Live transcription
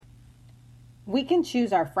We can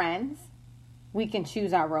choose our friends. We can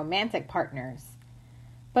choose our romantic partners.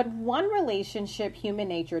 But one relationship human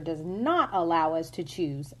nature does not allow us to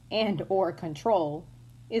choose and or control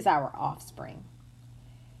is our offspring.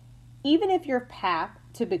 Even if your path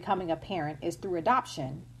to becoming a parent is through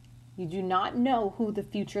adoption, you do not know who the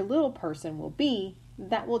future little person will be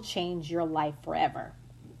that will change your life forever.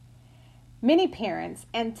 Many parents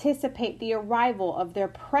anticipate the arrival of their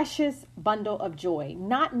precious bundle of joy,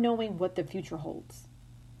 not knowing what the future holds.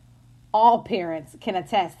 All parents can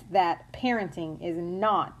attest that parenting is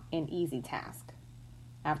not an easy task.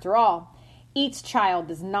 After all, each child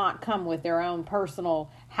does not come with their own personal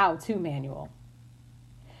how-to manual.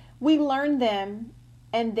 We learn them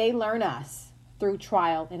and they learn us through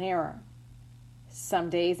trial and error. Some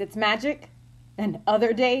days it's magic and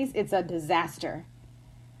other days it's a disaster.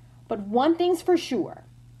 But one thing's for sure,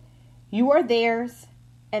 you are theirs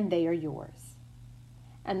and they are yours.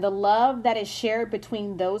 And the love that is shared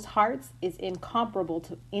between those hearts is incomparable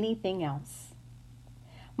to anything else.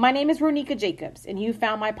 My name is Ronika Jacobs, and you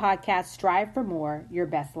found my podcast, Strive for More, Your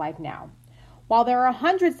Best Life Now. While there are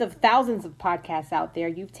hundreds of thousands of podcasts out there,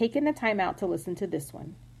 you've taken the time out to listen to this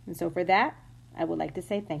one. And so for that, I would like to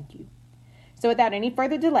say thank you. So without any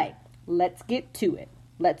further delay, let's get to it.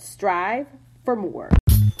 Let's strive for more.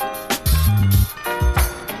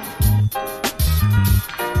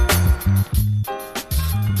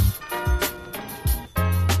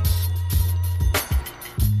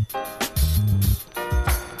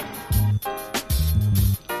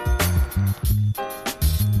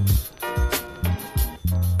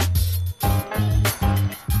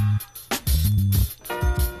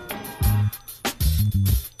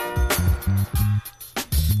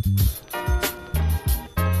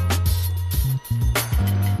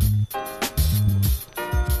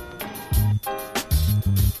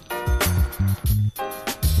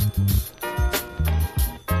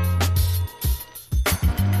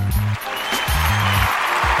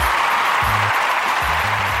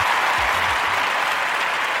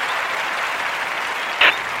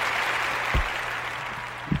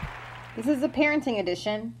 This is a parenting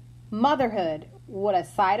edition, Motherhood, with a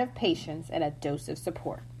side of patience and a dose of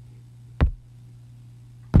support.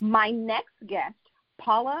 My next guest,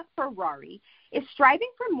 Paula Ferrari, is striving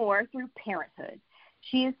for more through parenthood.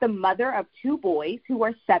 She is the mother of 2 boys who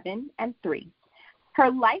are 7 and 3.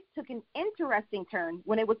 Her life took an interesting turn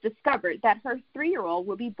when it was discovered that her 3-year-old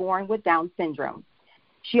would be born with Down syndrome.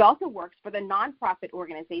 She also works for the nonprofit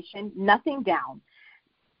organization Nothing Down.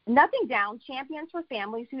 Nothing Down champions for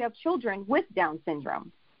families who have children with Down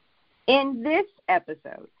syndrome. In this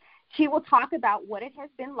episode, she will talk about what it has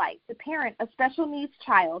been like to parent a special needs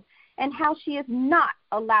child and how she is not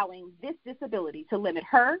allowing this disability to limit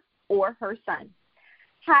her or her son.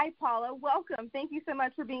 Hi, Paula. Welcome. Thank you so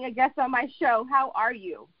much for being a guest on my show. How are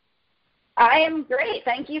you? I am great.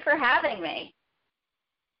 Thank you for having me.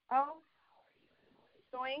 Oh,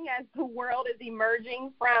 doing as the world is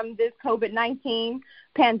emerging from this COVID-19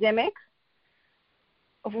 pandemic?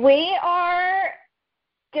 We are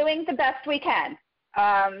doing the best we can.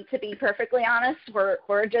 To be perfectly honest,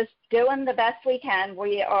 we're just doing the best we can.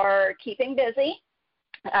 We are keeping busy,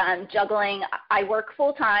 juggling. I work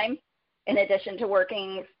full-time in addition to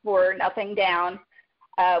working for Nothing Down.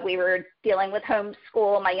 We were dealing with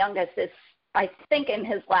homeschool. My youngest is, I think, in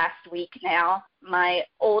his last week now. My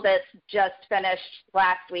oldest just finished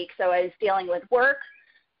last week, so I was dealing with work,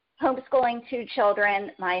 homeschooling 2 children.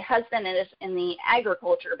 My husband is in the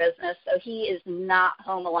agriculture business, so he is not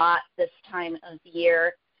home a lot this time of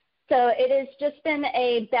year. So it has just been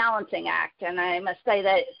a balancing act, and I must say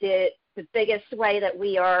that the biggest way that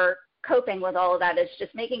we are coping with all of that is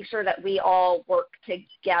just making sure that we all work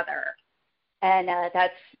together. And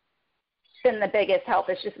that's been the biggest help,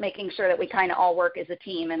 is just making sure that we kind of all work as a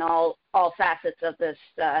team in all facets of this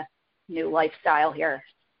new lifestyle here.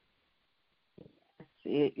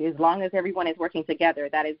 As long as everyone is working together,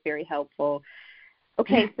 that is very helpful.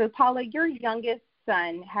 Okay, so Paula, your youngest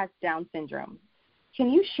son has Down syndrome. Can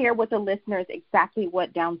you share with the listeners exactly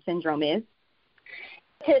what Down syndrome is?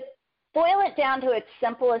 To boil it down to its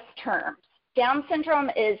simplest terms, Down syndrome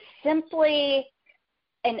is simply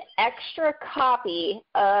an extra copy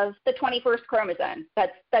of the 21st chromosome.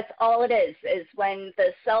 That's all it is when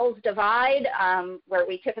the cells divide, where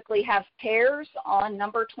we typically have pairs on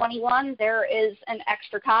number 21, there is an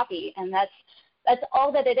extra copy, and that's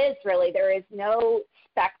all that it is, really. There is no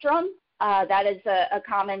spectrum. That is a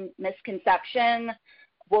common misconception.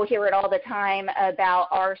 We'll hear it all the time about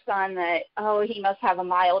our son that, he must have a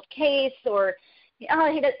mild case, or he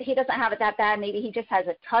doesn't have it that bad. Maybe he just has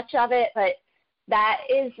a touch of it, but That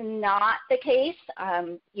is not the case.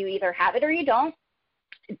 You either have it or you don't.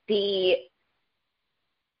 The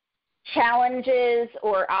challenges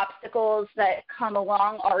or obstacles that come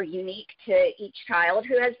along are unique to each child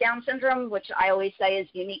who has Down syndrome, which I always say is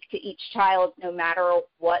unique to each child no matter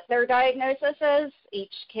what their diagnosis is.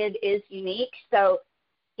 Each kid is unique. So,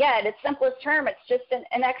 yeah, at its simplest term, it's just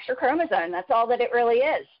an extra chromosome. That's all that it really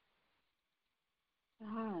is.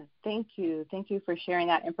 Thank you. Thank you for sharing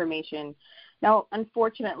that information. Now,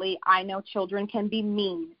 unfortunately, I know children can be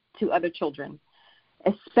mean to other children,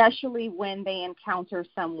 especially when they encounter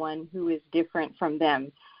someone who is different from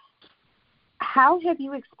them. How have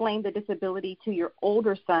you explained the disability to your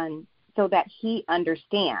older son so that he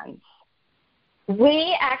understands?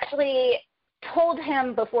 We actually told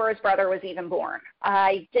him before his brother was even born.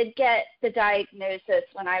 I did get the diagnosis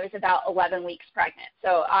when I was about 11 weeks pregnant.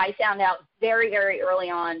 So I found out very, very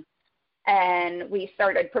early on, and we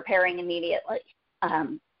started preparing immediately.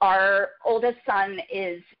 Our oldest son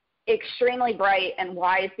is extremely bright and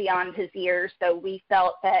wise beyond his years, so we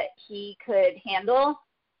felt that he could handle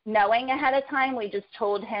knowing ahead of time. We just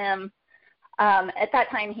told him, at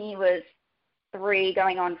that time he was 3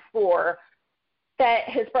 going on 4, that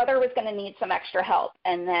his brother was going to need some extra help,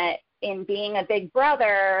 and that in being a big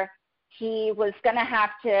brother, he was going to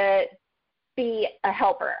have to be a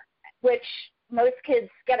helper, which most kids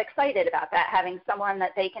get excited about that, having someone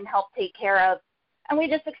that they can help take care of. And we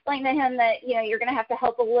just explained to him that, you know, you're going to have to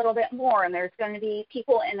help a little bit more, and there's going to be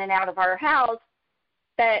people in and out of our house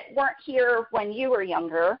that weren't here when you were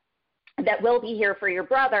younger that will be here for your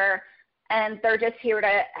brother, and they're just here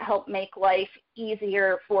to help make life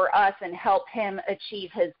easier for us and help him achieve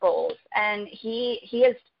his goals. And he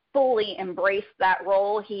has fully embraced that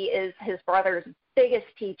role. He is his brother's biggest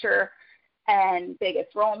teacher and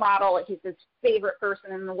biggest role model. He's his favorite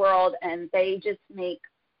person in the world, and they just make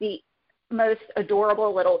the most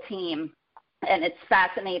adorable little team. And it's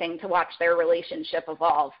fascinating to watch their relationship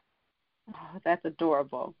evolve. Oh, that's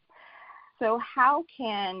adorable. So how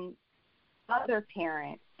can other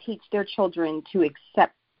parents teach their children to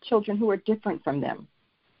accept children who are different from them?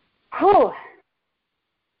 To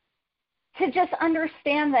just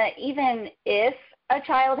understand that even if a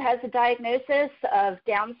child has a diagnosis of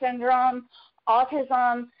Down syndrome,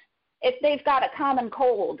 autism, if they've got a common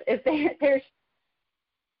cold,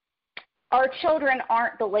 our children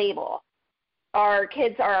aren't the label. Our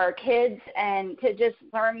kids are our kids, and to just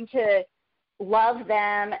learn to love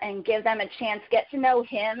them and give them a chance, get to know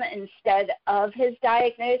him instead of his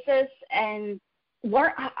diagnosis, and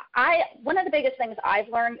learn. One of the biggest things I've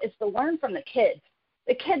learned is to learn from the kids.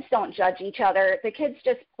 The kids don't judge each other. The kids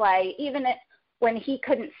just play. Even when he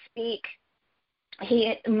couldn't speak,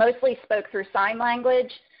 he mostly spoke through sign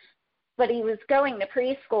language, but he was going to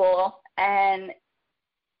preschool, and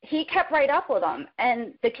he kept right up with them.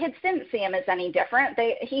 And the kids didn't see him as any different.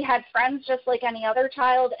 He had friends just like any other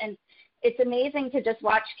child, and it's amazing to just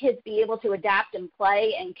watch kids be able to adapt and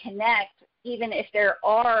play and connect, even if there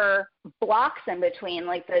are blocks in between,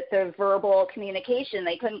 like the verbal communication.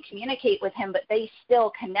 They couldn't communicate with him, but they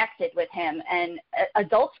still connected with him, and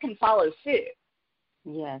adults can follow suit.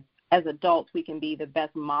 Yes. As adults, we can be the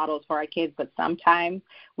best models for our kids, but sometimes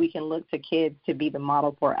we can look to kids to be the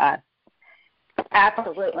model for us.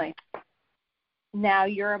 Absolutely. Now,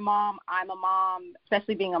 you're a mom, I'm a mom.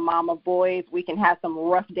 Especially being a mom of boys, we can have some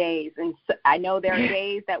rough days. And so I know there are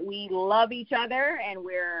days that we love each other and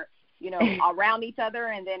we're, around each other,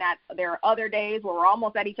 and then there are other days where we're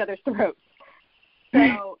almost at each other's throats.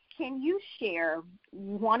 So can you share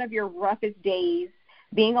one of your roughest days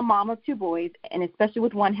being a mom of 2 boys, and especially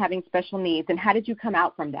with one having special needs, and how did you come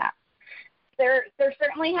out from that? There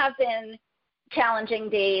certainly have been challenging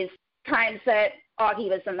days, times that Augie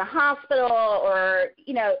was in the hospital or,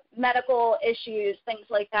 medical issues, things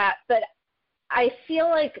like that. But I feel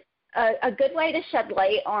like a good way to shed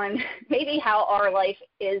light on maybe how our life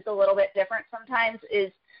is a little bit different sometimes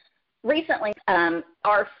is recently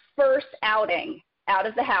our first outing out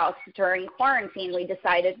of the house during quarantine, we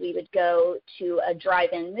decided we would go to a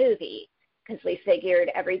drive-in movie because we figured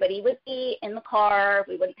everybody would be in the car.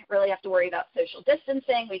 We wouldn't really have to worry about social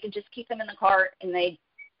distancing. We could just keep them in the car and they'd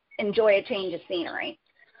enjoy a change of scenery.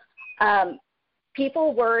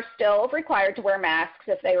 People were still required to wear masks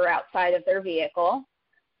if they were outside of their vehicle.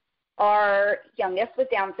 Our youngest with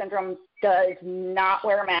Down syndrome does not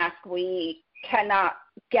wear a mask. We cannot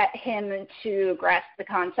get him to grasp the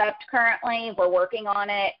concept currently. We're working on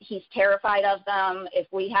it. He's terrified of them. If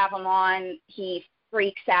we have him on, he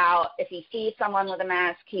freaks out. If he sees someone with a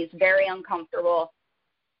mask, he's very uncomfortable.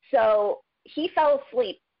 So he fell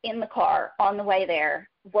asleep in the car on the way there,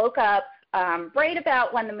 woke up right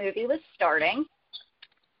about when the movie was starting,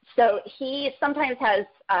 So he sometimes has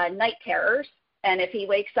night terrors, and if he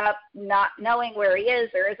wakes up not knowing where he is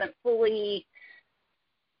or isn't fully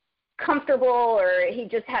comfortable or he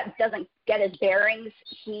just doesn't get his bearings,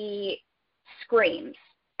 he screams.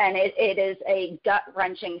 And it is a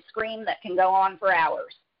gut-wrenching scream that can go on for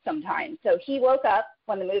hours sometimes. So he woke up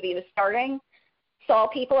when the movie was starting, saw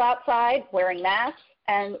people outside wearing masks,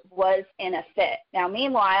 and was in a fit. Now,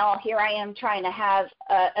 meanwhile, here I am trying to have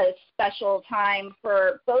a special time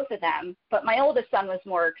for both of them, but my oldest son was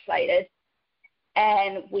more excited,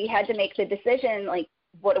 and we had to make the decision, like,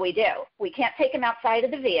 what do? We can't take him outside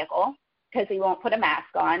of the vehicle because he won't put a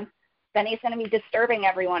mask on. Then he's going to be disturbing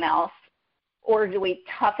everyone else. Or do we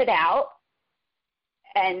tough it out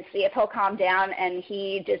and see if he'll calm down? And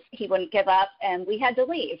he wouldn't give up, and we had to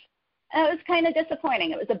leave. And it was kind of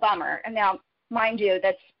disappointing. It was a bummer. And now, mind you,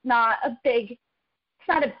 it's not a big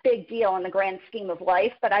deal in the grand scheme of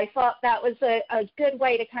life, but I thought that was a good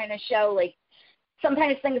way to kind of show, like,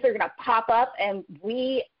 sometimes things are going to pop up and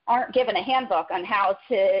we aren't given a handbook on how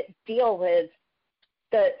to deal with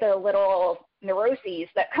the little neuroses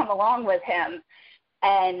that come along with him.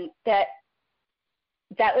 And that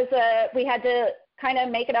was we had to kind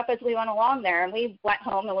of make it up as we went along there. And we went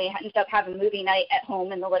home and we ended up having movie night at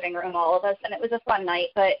home in the living room, all of us, and it was a fun night.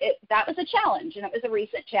 But that was a challenge, and it was a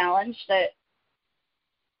recent challenge that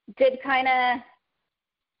did kind of,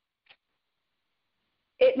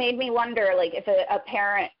 it made me wonder, like, if a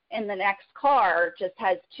parent in the next car just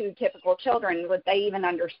has two typical children, would they even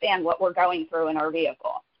understand what we're going through in our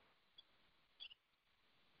vehicle?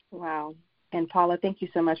 Wow. And Paula, thank you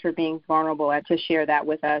so much for being vulnerable to share that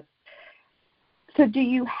with us. So do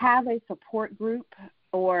you have a support group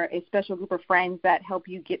or a special group of friends that help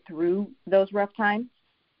you get through those rough times?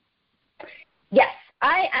 Yes.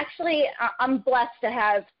 I'm blessed to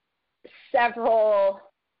have several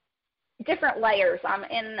different layers. I'm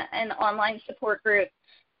in an online support group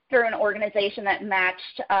through an organization that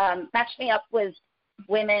matched me up with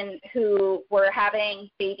women who were having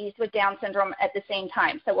babies with Down syndrome at the same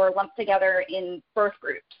time. So we're lumped together in birth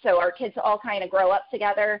groups. So our kids all kind of grow up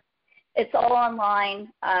together. It's all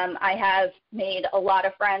online. I have made a lot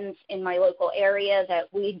of friends in my local area that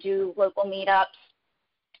we do local meetups,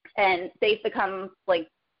 and they've become like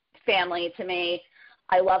family to me.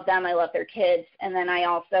 I love them. I love their kids. And then I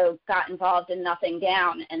also got involved in Nothing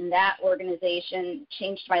Down, and that organization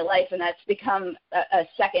changed my life, and that's become a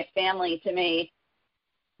second family to me.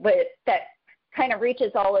 But that kind of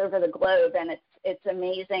reaches all over the globe, and it's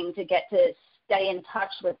amazing to get to stay in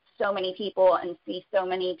touch with so many people and see so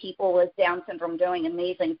many people with Down syndrome doing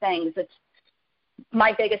amazing things. It's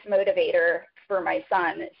my biggest motivator for my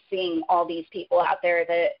son, seeing all these people out there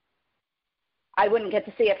that I wouldn't get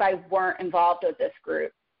to see if I weren't involved with this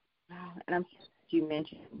group. Wow. And you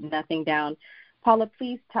mentioned Nothing Down. Paula,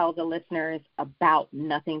 please tell the listeners about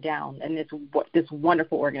Nothing Down and this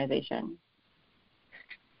wonderful organization.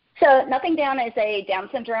 So Nothing Down is a Down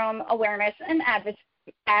syndrome awareness and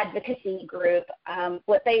advocacy group.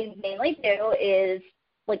 What they mainly do is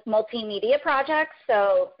like multimedia projects,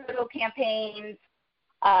 so photo campaigns,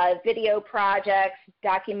 video projects,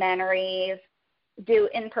 documentaries, do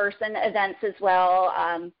in-person events as well.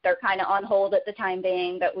 They're kind of on hold at the time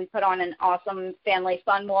being, but we put on an awesome family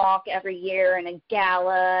fun walk every year and a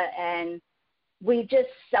gala, and we just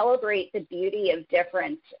celebrate the beauty of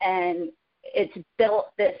difference. And it's built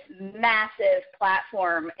this massive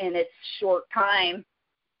platform in its short time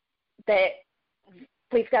that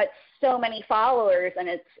we've got so many followers, and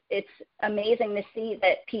it's amazing to see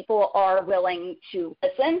that people are willing to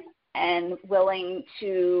listen and willing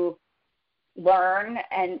to learn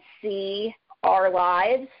and see our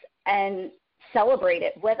lives and celebrate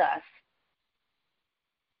it with us.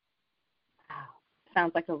 Wow.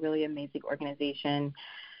 Sounds like a really amazing organization.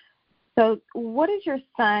 So what is your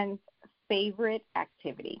son's favorite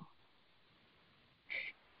activity?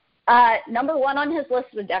 Number one on his list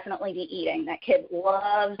would definitely be eating. That kid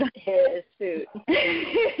loves his food.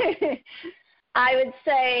 I would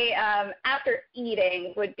say after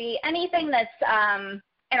eating would be anything that's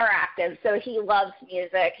interactive. So he loves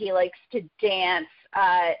music. He likes to dance,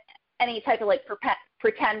 any type of like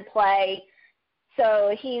pretend play.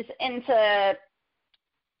 So he's into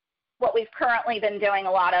what we've currently been doing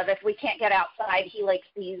a lot of. If we can't get outside, he likes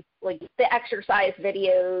these, like the exercise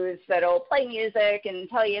videos that'll play music and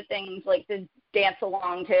tell you things like to dance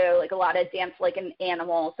along to, like a lot of dance like an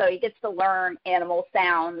animal. So he gets to learn animal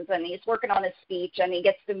sounds, and he's working on his speech, and he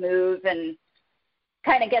gets to move and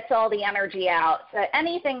kind of gets all the energy out. So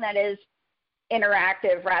anything that is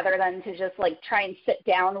interactive rather than to just like try and sit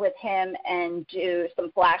down with him and do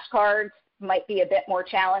some flashcards, might be a bit more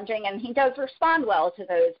challenging, and he does respond well to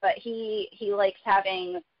those, but he likes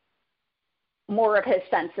having more of his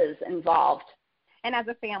senses involved. And as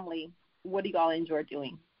a family, what do you all enjoy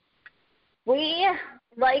doing? We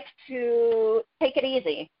like to take it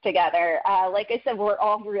easy together. Like I said, we're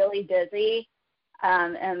all really busy,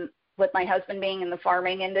 and with my husband being in the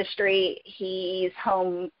farming industry, he's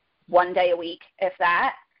home one day a week, if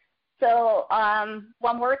that. So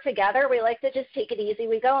when we're together, we like to just take it easy.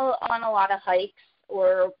 We go on a lot of hikes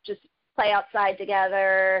or just play outside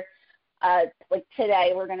together. Like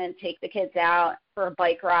today, we're going to take the kids out for a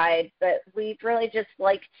bike ride, but we really just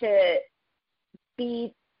like to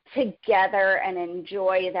be together and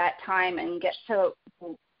enjoy that time and get to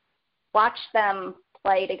watch them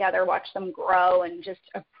play together, watch them grow, and just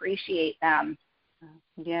appreciate them.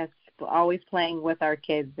 Yes, always playing with our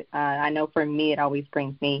kids. I know for me, it always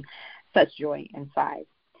brings me such joy inside.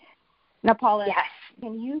 Now, Paula, yes.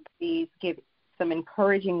 Can you please give some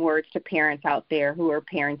encouraging words to parents out there who are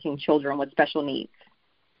parenting children with special needs?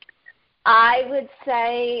 I would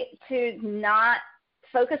say to not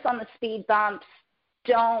focus on the speed bumps.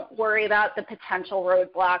 Don't worry about the potential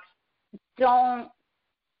roadblocks.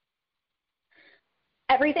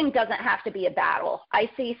 Everything doesn't have to be a battle. I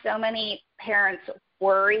see so many parents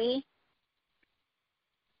worry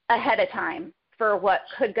ahead of time for what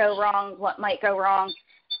could go wrong, what might go wrong,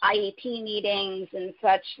 IEP meetings and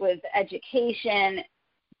such with education.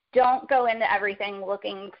 Don't go into everything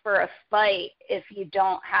looking for a fight if you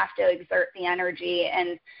don't have to exert the energy,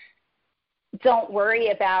 and don't worry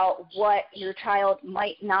about what your child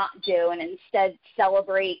might not do, and instead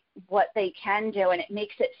celebrate what they can do. And it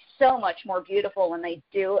makes it so much more beautiful when they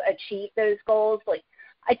do achieve those goals. Like,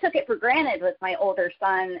 I took it for granted with my older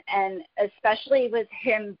son, and especially with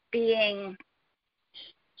him being,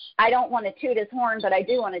 I don't want to toot his horn, but I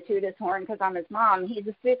do want to toot his horn because I'm his mom. He's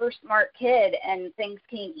a super smart kid, and things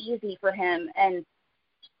came easy for him. And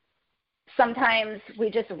sometimes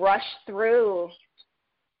we just rush through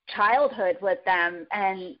childhood with them.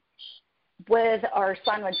 And with our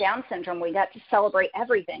son with Down syndrome, we got to celebrate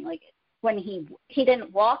everything. Like, when he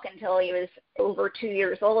didn't walk until he was over 2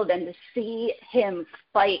 years old, and to see him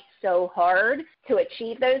fight so hard to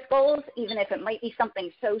achieve those goals, even if it might be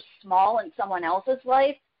something so small in someone else's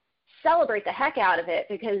life, celebrate the heck out of it,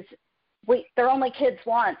 because they're only kids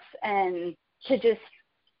once, and to just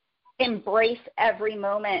embrace every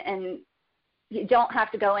moment, and you don't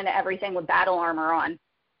have to go into everything with battle armor on.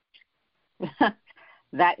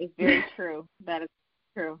 That is very true. That is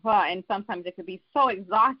true. Well, and sometimes it could be so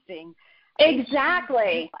exhausting.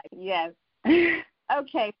 Exactly. Yes.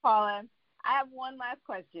 Okay, Paula, I have one last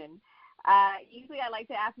question. Usually I like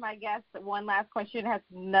to ask my guests one last question. It has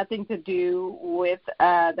nothing to do with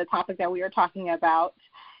the topic that we are talking about.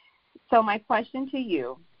 So my question to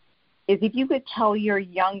you is, if you could tell your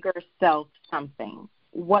younger self something,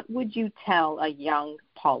 what would you tell a young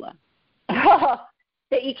Paula?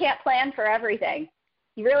 That you can't plan for everything.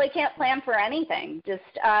 You really can't plan for anything. Just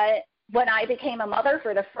when I became a mother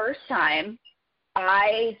for the first time,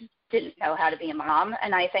 I didn't know how to be a mom,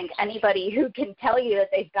 and I think anybody who can tell you that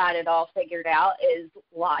they've got it all figured out is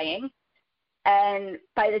lying. And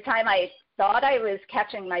by the time I thought I was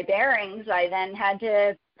catching my bearings, I then had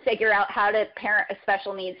to figure out how to parent a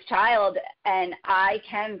special needs child. And I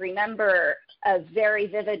can remember a very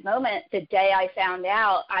vivid moment the day I found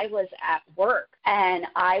out. I was at work, and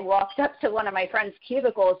I walked up to one of my friend's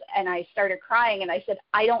cubicles, and I started crying, and I said,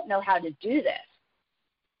 I don't know how to do this.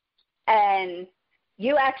 And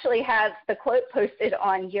you actually have the quote posted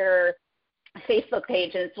on your Facebook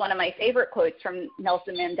page, and it's one of my favorite quotes from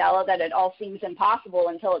Nelson Mandela, that it all seems impossible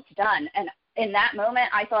until it's done. And in that moment,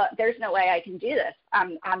 I thought, there's no way I can do this.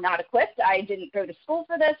 I'm not equipped. I didn't go to school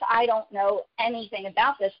for this. I don't know anything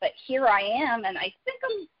about this, but here I am, and I think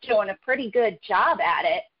I'm doing a pretty good job at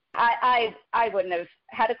it. I wouldn't have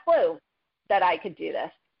had a clue that I could do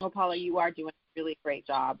this. Well, Paula, you are doing a really great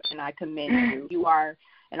job, and I commend you. You are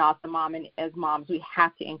an awesome mom, and as moms, we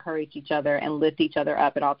have to encourage each other and lift each other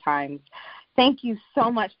up at all times. Thank you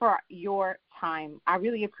so much for your time. I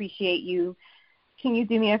really appreciate you. Can you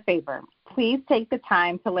do me a favor? Please take the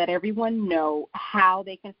time to let everyone know how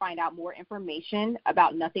they can find out more information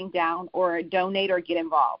about Nothing Down, or donate or get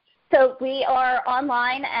involved. So we are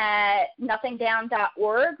online at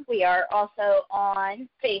nothingdown.org. We are also on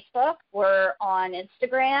Facebook. We're on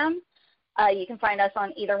Instagram. You can find us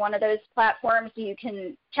on either one of those platforms. You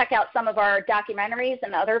can check out some of our documentaries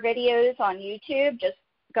and other videos on YouTube. Just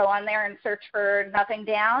go on there and search for Nothing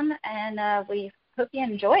Down, and we hope you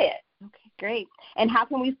enjoy it. Okay, great. And how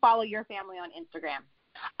can we follow your family on Instagram?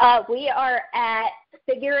 We are at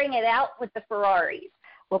Figuring It Out with the Ferraris.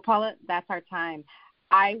 Well, Paula, that's our time.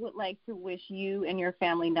 I would like to wish you and your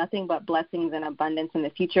family nothing but blessings and abundance in the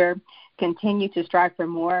future. Continue to strive for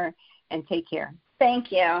more, and take care.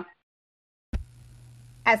 Thank you.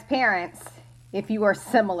 As parents, if you are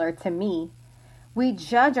similar to me, we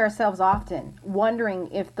judge ourselves often,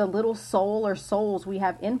 wondering if the little soul or souls we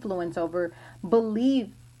have influence over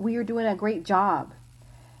believe we are doing a great job.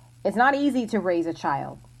 It's not easy to raise a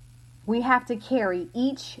child. We have to carry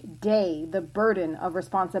each day the burden of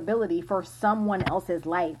responsibility for someone else's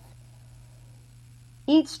life.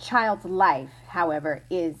 Each child's life, however,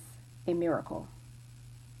 is a miracle.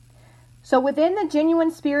 So within the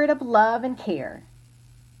genuine spirit of love and care,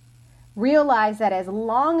 realize that as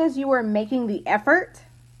long as you are making the effort,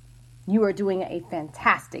 you are doing a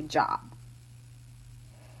fantastic job.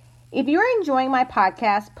 If you're enjoying my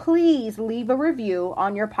podcast, please leave a review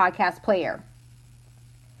on your podcast player.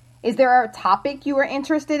 Is there a topic you are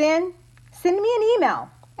interested in? Send me an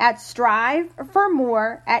email at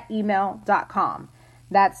striveformore@email.com.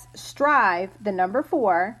 That's strive,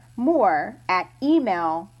 4,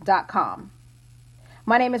 more@email.com.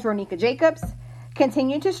 My name is Ronika Jacobs.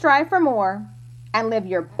 Continue to strive for more and live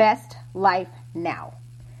your best life now.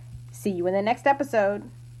 See you in the next episode.